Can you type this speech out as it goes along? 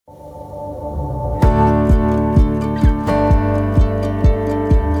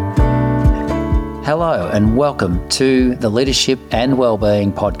and welcome to the Leadership and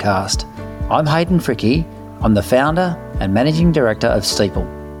Wellbeing Podcast. I'm Hayden Fricke. I'm the founder and managing director of Steeple,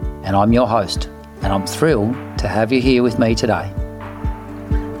 and I'm your host, and I'm thrilled to have you here with me today.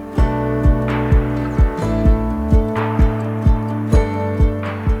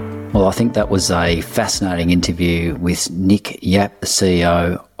 Well, I think that was a fascinating interview with Nick Yap, the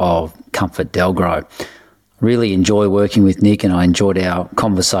CEO of Comfort Delgro. Really enjoy working with Nick, and I enjoyed our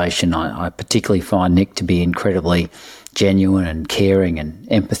conversation. I particularly find Nick to be incredibly genuine and caring and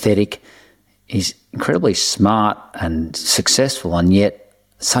empathetic. He's incredibly smart and successful, and yet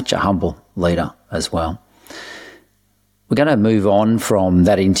such a humble leader as well. We're going to move on from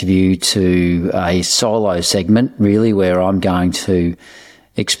that interview to a solo segment, really, where I'm going to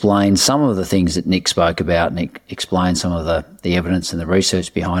explain some of the things that Nick spoke about, and explain some of the evidence and the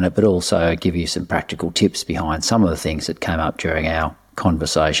research behind it, but also give you some practical tips behind some of the things that came up during our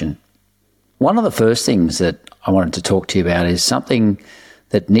conversation. One of the first things that I wanted to talk to you about is something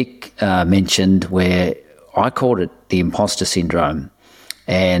that Nick mentioned, where I called it the imposter syndrome.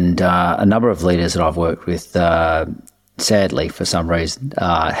 And a number of leaders that I've worked with, sadly, for some reason,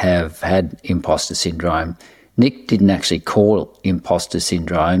 have had imposter syndrome. Nick didn't actually call it imposter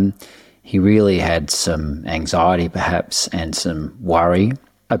syndrome. He really had some anxiety, perhaps, and some worry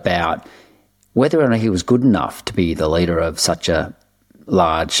about whether or not he was good enough to be the leader of such a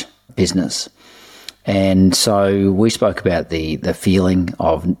large business. And so we spoke about the feeling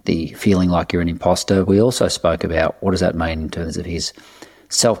like you're an imposter. We also spoke about what does that mean in terms of his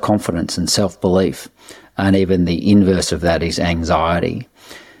self-confidence and self-belief, and even the inverse of that is anxiety.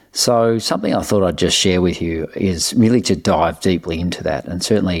 So something I thought I'd just share with you is really to dive deeply into that, and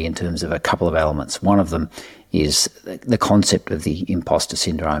certainly in terms of a couple of elements. One of them is the concept of the imposter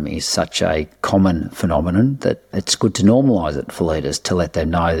syndrome is such a common phenomenon that it's good to normalise it for leaders, to let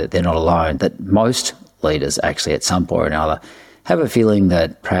them know that they're not alone, that most leaders actually at some point or another have a feeling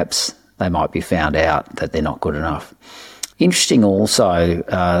that perhaps they might be found out, that they're not good enough. Interesting also,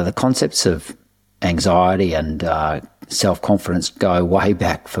 the concepts of anxiety and self-confidence go way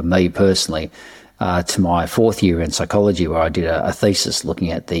back for me personally to my fourth year in psychology, where I did a thesis looking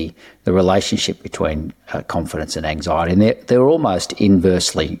at the relationship between confidence and anxiety. And they're almost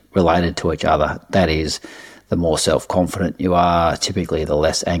inversely related to each other. That is, the more self-confident you are, typically the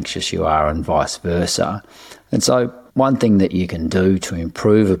less anxious you are, and vice versa. And so one thing that you can do to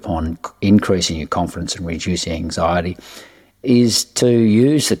improve upon increasing your confidence and reducing anxiety is to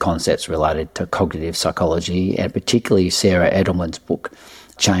use the concepts related to cognitive psychology, and particularly Sarah Edelman's book,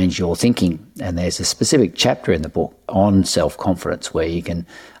 Change Your Thinking. And there's a specific chapter in the book on self-confidence where you can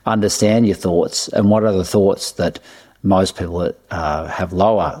understand your thoughts and what are the thoughts that most people that have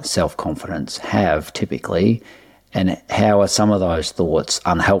lower self-confidence have typically, and how are some of those thoughts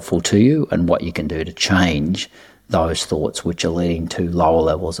unhelpful to you, and what you can do to change those thoughts which are leading to lower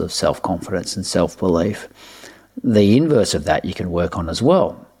levels of self-confidence and self-belief. The inverse of that you can work on as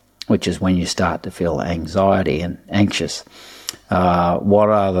well, which is when you start to feel anxiety and anxious. What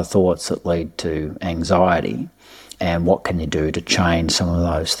are the thoughts that lead to anxiety, and what can you do to change some of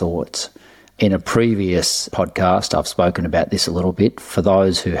those thoughts? In a previous podcast, I've spoken about this a little bit. For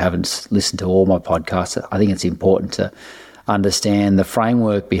those who haven't listened to all my podcasts, I think it's important to understand the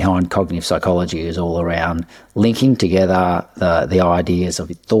framework behind cognitive psychology is all around linking together the ideas of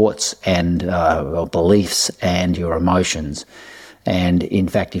your thoughts and beliefs and your emotions. And in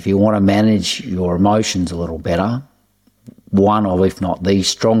fact, if you want to manage your emotions a little better, one of, if not the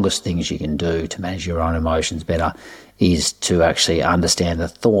strongest things you can do to manage your own emotions better is to actually understand the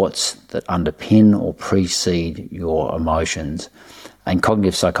thoughts that underpin or precede your emotions. And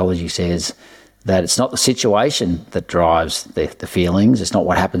cognitive psychology says that it's not the situation that drives the feelings, it's not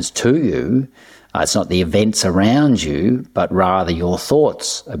what happens to you, it's not the events around you, but rather your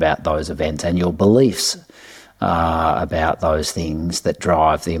thoughts about those events and your beliefs about those things that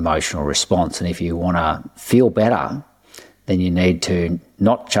drive the emotional response. And if you want to feel better, then you need to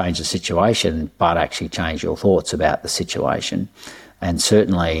not change the situation, but actually change your thoughts about the situation. And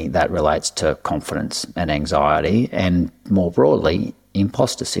certainly that relates to confidence and anxiety, and more broadly,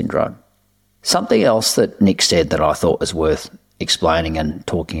 imposter syndrome. Something else that Nick said that I thought was worth explaining and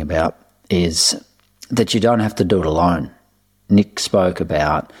talking about is that you don't have to do it alone. Nick spoke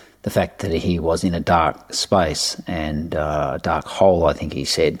about the fact that he was in a dark space and a dark hole, I think he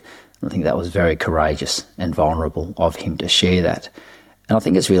said. I think that was very courageous and vulnerable of him to share that. And I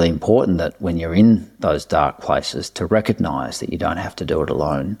think it's really important that when you're in those dark places to recognise that you don't have to do it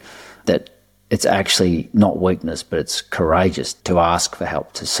alone, that it's actually not weakness, but it's courageous to ask for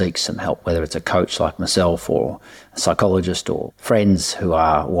help, to seek some help, whether it's a coach like myself or a psychologist or friends who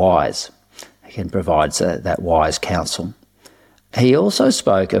are wise. can provide that wise counsel. He also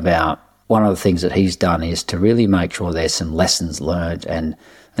spoke about one of the things that he's done is to really make sure there's some lessons learned and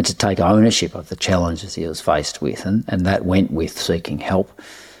to take ownership of the challenges he was faced with, and that went with seeking help.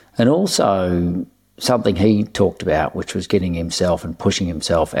 And also something he talked about, which was getting himself and pushing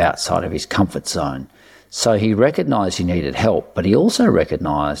himself outside of his comfort zone. So he recognised he needed help, but he also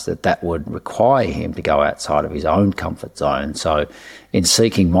recognised that that would require him to go outside of his own comfort zone. So in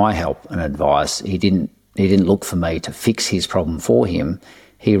seeking my help and advice, he didn't look for me to fix his problem for him.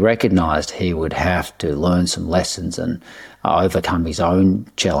 He recognised he would have to learn some lessons and overcome his own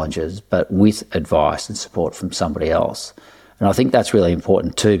challenges, but with advice and support from somebody else. And I think that's really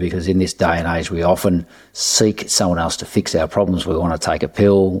important too, because in this day and age, we often seek someone else to fix our problems. We want to take a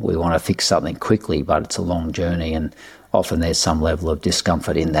pill, we want to fix something quickly, but it's a long journey, and often there's some level of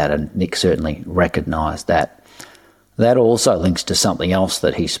discomfort in that, and Nick certainly recognised that. That also links to something else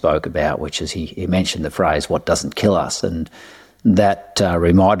that he spoke about, which is he mentioned the phrase, "what doesn't kill us," and that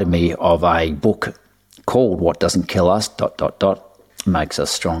reminded me of a book called What Doesn't Kill Us, ... Makes Us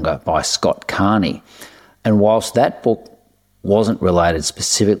Stronger by Scott Carney. And whilst that book wasn't related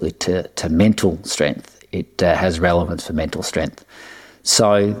specifically to mental strength, it has relevance for mental strength.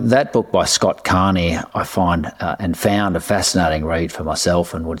 So that book by Scott Carney I find and found a fascinating read for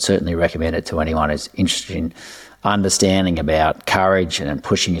myself, and would certainly recommend it to anyone who's interested in understanding about courage and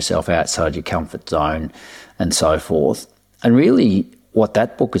pushing yourself outside your comfort zone and so forth. And really what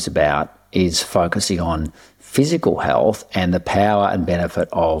that book is about is focusing on physical health and the power and benefit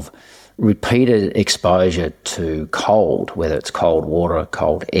of repeated exposure to cold, whether it's cold water,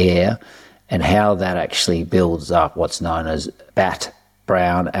 cold air, and how that actually builds up what's known as BAT,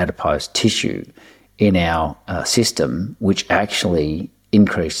 brown adipose tissue, in our system, which actually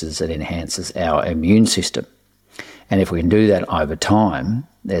increases and enhances our immune system. And if we can do that over time,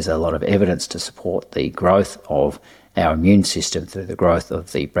 there's a lot of evidence to support the growth of our immune system through the growth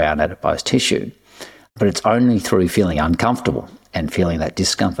of the brown adipose tissue. But it's only through feeling uncomfortable and feeling that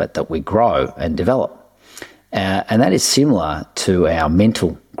discomfort that we grow and develop. And that is similar to our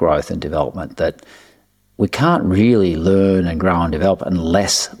mental growth and development, that we can't really learn and grow and develop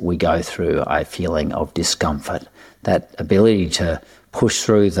unless we go through a feeling of discomfort. That ability to push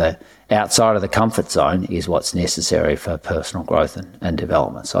through the outside of the comfort zone is what's necessary for personal growth and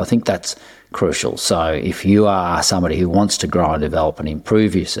development. So I think that's crucial. So if you are somebody who wants to grow and develop and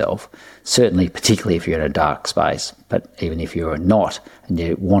improve yourself, certainly particularly if you're in a dark space, but even if you're not and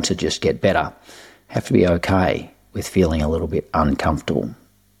you want to just get better, have to be okay with feeling a little bit uncomfortable.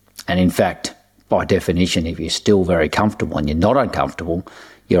 And in fact, by definition, if you're still very comfortable and you're not uncomfortable,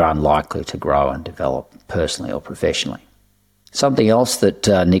 you're unlikely to grow and develop personally or professionally. Something else that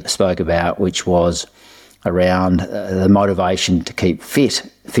Nick spoke about, which was around the motivation to keep fit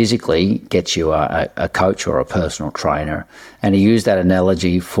physically, gets you a coach or a personal trainer. And he used that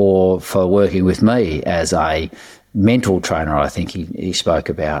analogy for working with me as a mental trainer, I think he spoke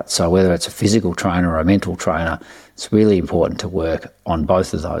about. So whether it's a physical trainer or a mental trainer, it's really important to work on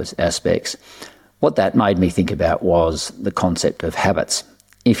both of those aspects. What that made me think about was the concept of habits.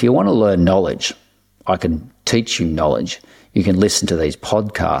 If you want to learn knowledge, I can teach you knowledge. You can listen to these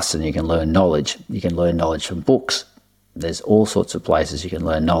podcasts and you can learn knowledge. You can learn knowledge from books. There's all sorts of places you can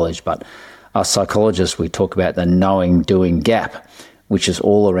learn knowledge, but as psychologists, we talk about the knowing-doing gap, which is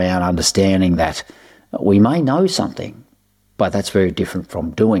all around understanding that we may know something, but that's very different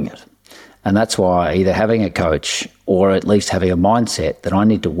from doing it. And that's why either having a coach or at least having a mindset that I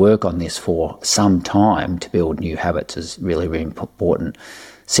need to work on this for some time to build new habits is really, really important.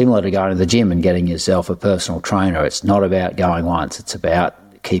 Similar to going to the gym and getting yourself a personal trainer, it's not about going once, it's about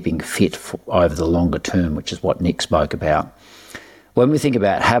keeping fit over the longer term, which is what Nick spoke about. When we think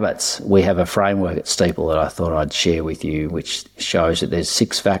about habits, we have a framework at Steeple that I thought I'd share with you, which shows that there's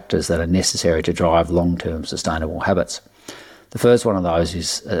 6 factors that are necessary to drive long-term sustainable habits. The first one of those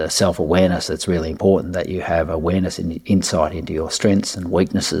is self-awareness. It's really important that you have awareness and insight into your strengths and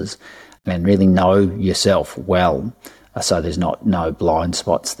weaknesses and really know yourself well, so there's no blind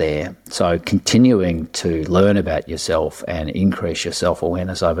spots there. So continuing to learn about yourself and increase your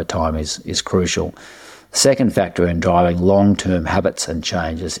self-awareness over time is crucial. The second factor in driving long-term habits and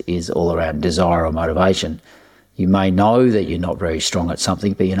changes is all around desire or motivation. You may know that you're not very strong at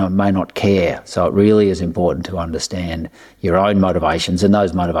something, but you may not care. So it really is important to understand your own motivations, and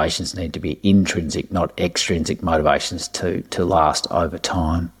those motivations need to be intrinsic, not extrinsic motivations to last over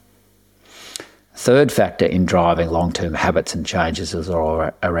time. Third factor in driving long-term habits and changes is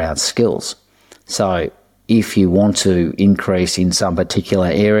all around skills. So if you want to increase in some particular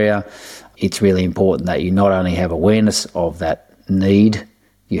area, it's really important that you not only have awareness of that need,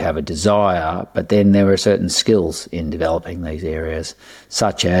 you have a desire, but then there are certain skills in developing these areas,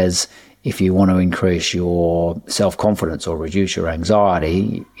 such as if you want to increase your self-confidence or reduce your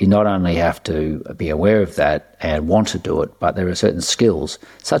anxiety, you not only have to be aware of that and want to do it, but there are certain skills,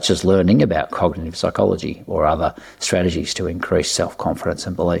 such as learning about cognitive psychology or other strategies to increase self-confidence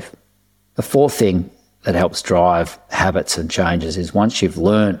and belief. The fourth thing that helps drive habits and changes is once you've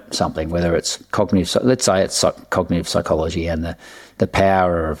learned something, whether it's cognitive, let's say it's cognitive psychology and the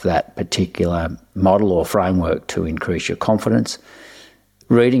power of that particular model or framework to increase your confidence,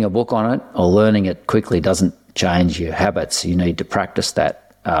 reading a book on it or learning it quickly doesn't change your habits. You need to practice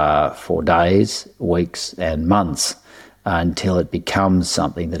that for days, weeks and months until it becomes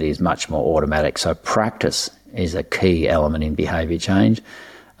something that is much more automatic. So practice is a key element in behaviour change.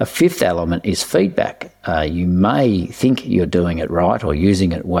 A fifth element is feedback. You may think you're doing it right or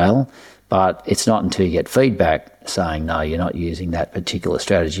using it well, but it's not until you get feedback saying, no, you're not using that particular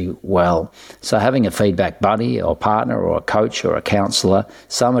strategy well. So having a feedback buddy or partner or a coach or a counsellor,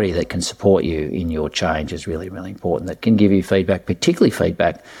 somebody that can support you in your change is really, really important, that can give you feedback, particularly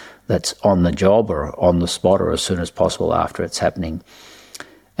feedback that's on the job or on the spot or as soon as possible after it's happening.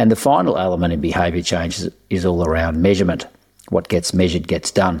 And the final element in behaviour change is all around measurement. What gets measured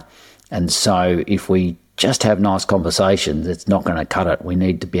gets done. And so if we just have nice conversations, it's not going to cut it. We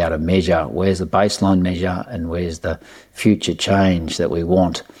need to be able to measure where's the baseline measure and where's the future change that we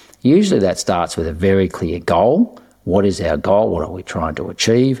want. Usually that starts with a very clear goal. What is our goal? What are we trying to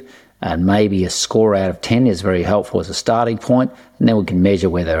achieve? And maybe a score out of 10 is very helpful as a starting point, and then we can measure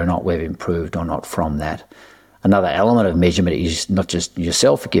whether or not we've improved or not from that. Another element of measurement is not just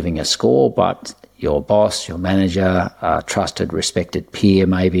yourself giving a score, but your boss, your manager, a trusted, respected peer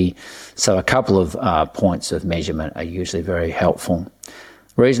maybe. So a couple of points of measurement are usually very helpful.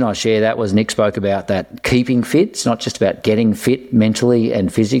 The reason I share that was Nick spoke about that keeping fit. It's not just about getting fit mentally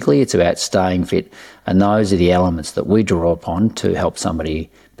and physically, it's about staying fit. And those are the elements that we draw upon to help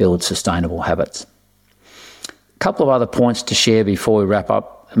somebody build sustainable habits. A couple of other points to share before we wrap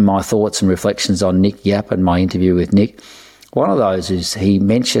up my thoughts and reflections on Nick Yap and my interview with Nick. One of those is he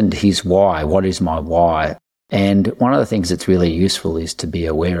mentioned his why. What is my why? And one of the things that's really useful is to be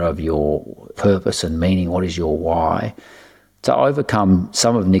aware of your purpose and meaning. What is your why? To overcome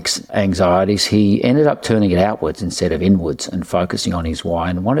some of Nick's anxieties, he ended up turning it outwards instead of inwards and focusing on his why.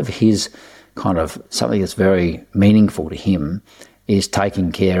 And one of his something that's very meaningful to him is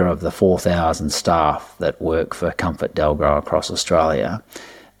taking care of the 4,000 staff that work for Comfort Delgro across Australia.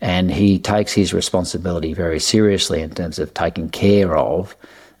 And he takes his responsibility very seriously in terms of taking care of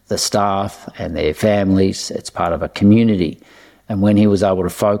the staff and their families. It's part of a community. And when he was able to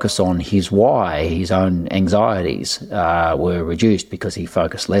focus on his why, his own anxieties were reduced because he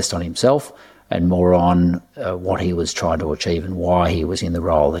focused less on himself and more on what he was trying to achieve and why he was in the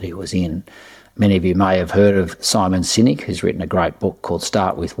role that he was in. Many of you may have heard of Simon Sinek, who's written a great book called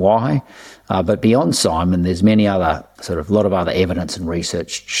Start With Why. But beyond Simon, there's many other lot of other evidence and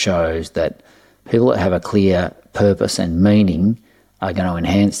research shows that people that have a clear purpose and meaning are going to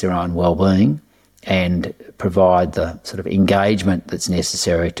enhance their own well-being and provide the sort of engagement that's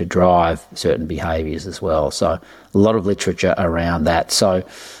necessary to drive certain behaviours as well. So a lot of literature around that. So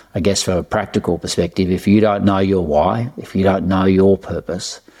I guess from a practical perspective, if you don't know your why, if you don't know your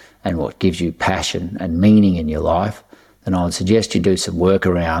purpose and what gives you passion and meaning in your life, then I would suggest you do some work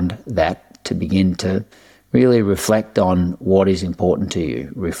around that to begin to really reflect on what is important to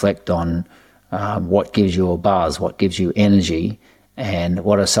you, reflect on what gives you a buzz, what gives you energy, and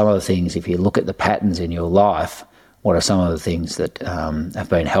what are some of the things, if you look at the patterns in your life, what are some of the things that have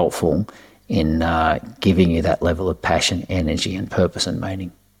been helpful in giving you that level of passion, energy and purpose and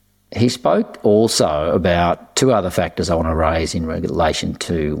meaning. He spoke also about two other factors I want to raise in relation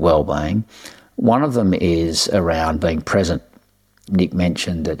to well-being. One of them is around being present. Nick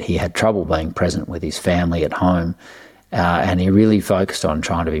mentioned that he had trouble being present with his family at home, and he really focused on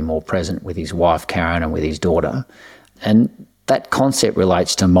trying to be more present with his wife, Karen, and with his daughter. And that concept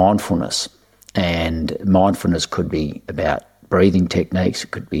relates to mindfulness, and mindfulness could be about breathing techniques,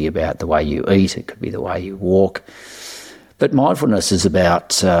 it could be about the way you eat, it could be the way you walk. But mindfulness is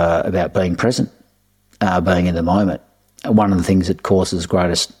about being present, being in the moment. One of the things that causes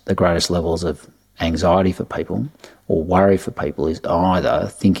the greatest levels of anxiety for people or worry for people is either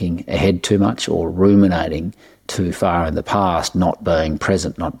thinking ahead too much or ruminating too far in the past, not being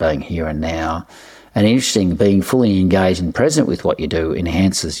present, not being here and now. And interesting, being fully engaged and present with what you do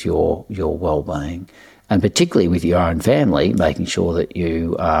enhances your well-being. And particularly with your own family, making sure that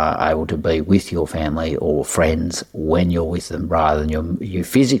you are able to be with your family or friends when you're with them rather than you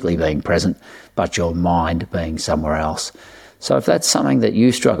physically being present, but your mind being somewhere else. So if that's something that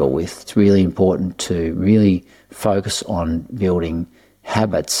you struggle with, it's really important to really focus on building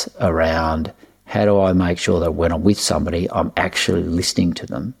habits around how do I make sure that when I'm with somebody, I'm actually listening to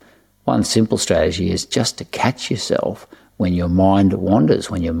them. One simple strategy is just to catch yourself when your mind wanders,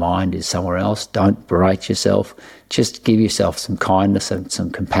 when your mind is somewhere else. Don't berate yourself. Just give yourself some kindness and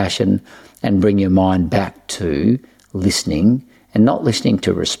some compassion and bring your mind back to listening, and not listening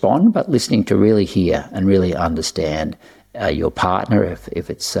to respond, but listening to really hear and really understand your partner, if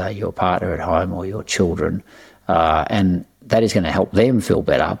it's your partner at home or your children. And that is going to help them feel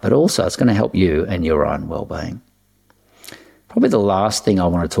better, but also it's going to help you and your own well-being. Probably the last thing I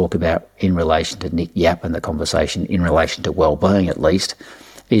want to talk about in relation to Nick Yap and the conversation in relation to well-being at least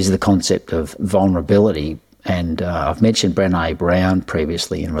is the concept of vulnerability. And I've mentioned Brené Brown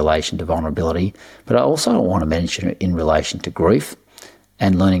previously in relation to vulnerability, but I also want to mention it in relation to grief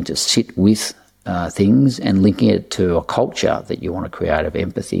and learning to sit with things and linking it to a culture that you want to create of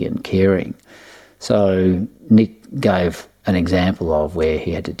empathy and caring. So Nick gave an example of where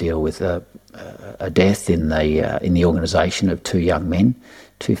he had to deal with a death in the organisation of two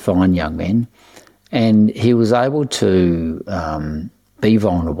fine young men, and he was able to be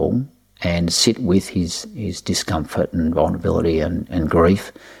vulnerable and sit with his discomfort and vulnerability and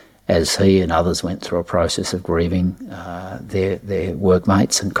grief as he and others went through a process of grieving their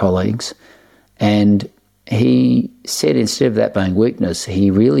workmates and colleagues. And he said instead of that being weakness,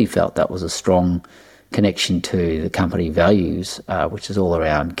 he really felt that was a strong connection to the company values, which is all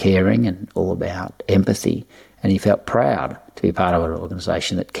around caring and all about empathy. And he felt proud to be part of an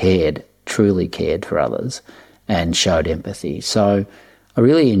organisation that truly cared for others and showed empathy. So I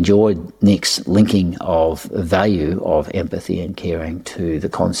really enjoyed Nick's linking of value of empathy and caring to the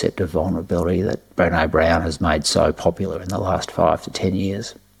concept of vulnerability that Brené Brown has made so popular in the last 5 to 10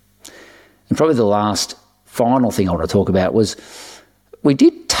 years. And probably the last final thing I want to talk about was we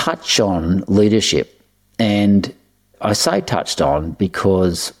did touch on leadership. And I say touched on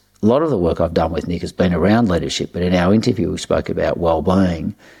because a lot of the work I've done with Nick has been around leadership, but in our interview we spoke about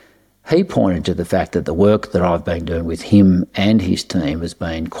well-being. He pointed to the fact that the work that I've been doing with him and his team has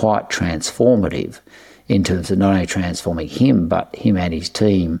been quite transformative in terms of not only transforming him, but him and his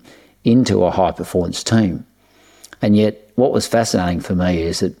team into a high-performance team. And yet what was fascinating for me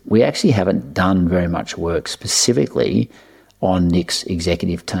is that we actually haven't done very much work specifically on Nick's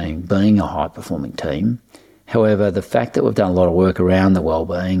executive team being a high-performing team. However, the fact that we've done a lot of work around the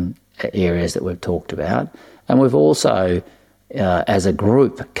wellbeing areas that we've talked about, and we've also, as a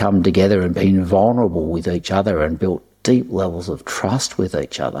group, come together and been vulnerable with each other and built deep levels of trust with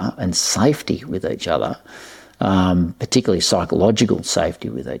each other and safety with each other, particularly psychological safety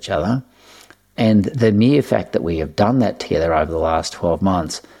with each other. And the mere fact that we have done that together over the last 12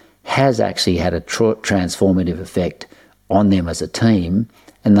 months has actually had a transformative effect on them as a team,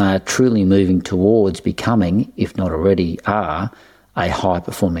 and they are truly moving towards becoming, if not already are, a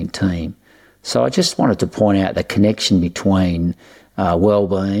high-performing team. So I just wanted to point out the connection between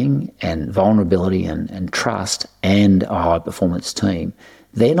well-being and vulnerability and trust and a high-performance team.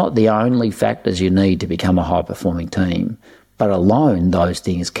 They're not the only factors you need to become a high-performing team, but alone those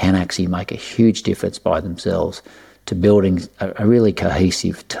things can actually make a huge difference by themselves to building a really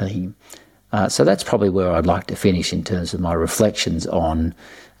cohesive team. So that's probably where I'd like to finish in terms of my reflections on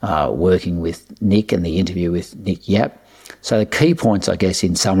working with Nick and the interview with Nick Yap. So the key points, I guess,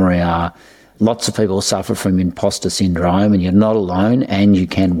 in summary are lots of people suffer from imposter syndrome, and you're not alone, and you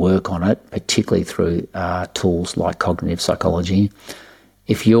can work on it, particularly through tools like cognitive psychology.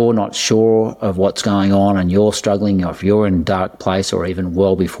 If you're not sure of what's going on and you're struggling, or if you're in a dark place or even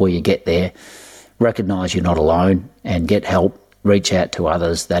well before you get there, recognise you're not alone and get help. Reach out to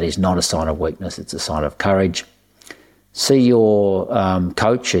others. That is not a sign of weakness, it's a sign of courage. See your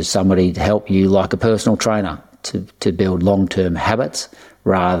coach as somebody to help you, like a personal trainer, to build long-term habits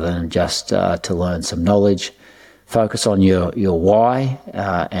rather than just to learn some knowledge. Focus on your why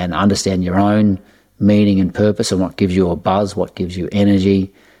and understand your own meaning and purpose and what gives you a buzz, what gives you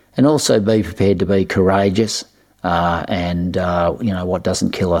energy, and also be prepared to be courageous and what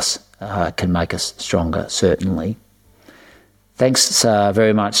doesn't kill us can make us stronger, certainly. Thanks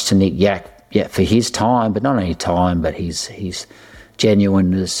very much to Nick Yap for his time, but not only time, but his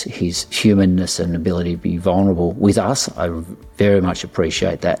genuineness, his humanness and ability to be vulnerable with us. I very much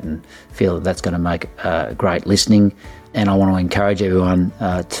appreciate that and feel that that's going to make great listening. And I want to encourage everyone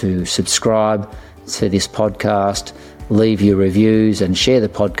to subscribe to this podcast, leave your reviews and share the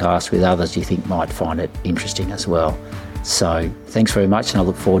podcast with others you think might find it interesting as well. So thanks very much, and I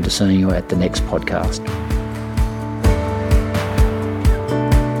look forward to seeing you at the next podcast.